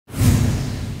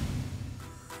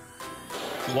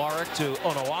Warwick to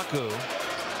Onowaku.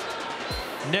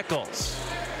 Nichols.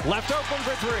 Left open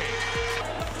for three.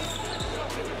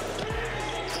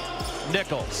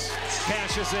 Nichols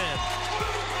cashes in.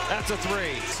 That's a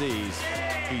three.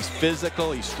 He's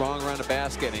physical, he's strong around the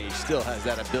basket, and he still has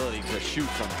that ability to shoot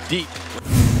from deep.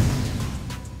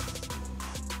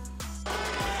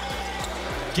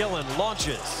 Gillon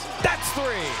launches. That's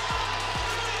three.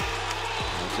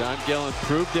 John Gillon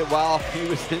proved it while he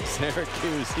was in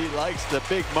Syracuse. He likes the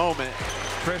big moment.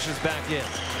 Krish is back in,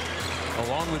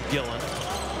 along with Gillon.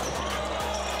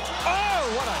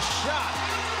 Oh, what a shot!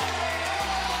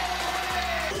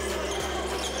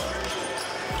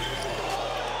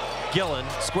 Gillon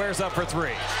squares up for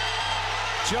three.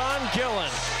 John Gillon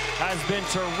has been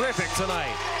terrific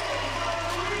tonight.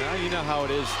 Now you know how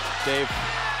it is, Dave.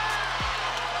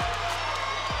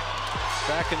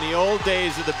 Back in the old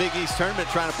days of the Big East tournament,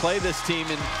 trying to play this team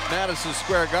in Madison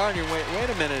Square Garden, wait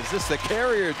a minute, is this the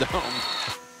Carrier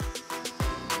Dome?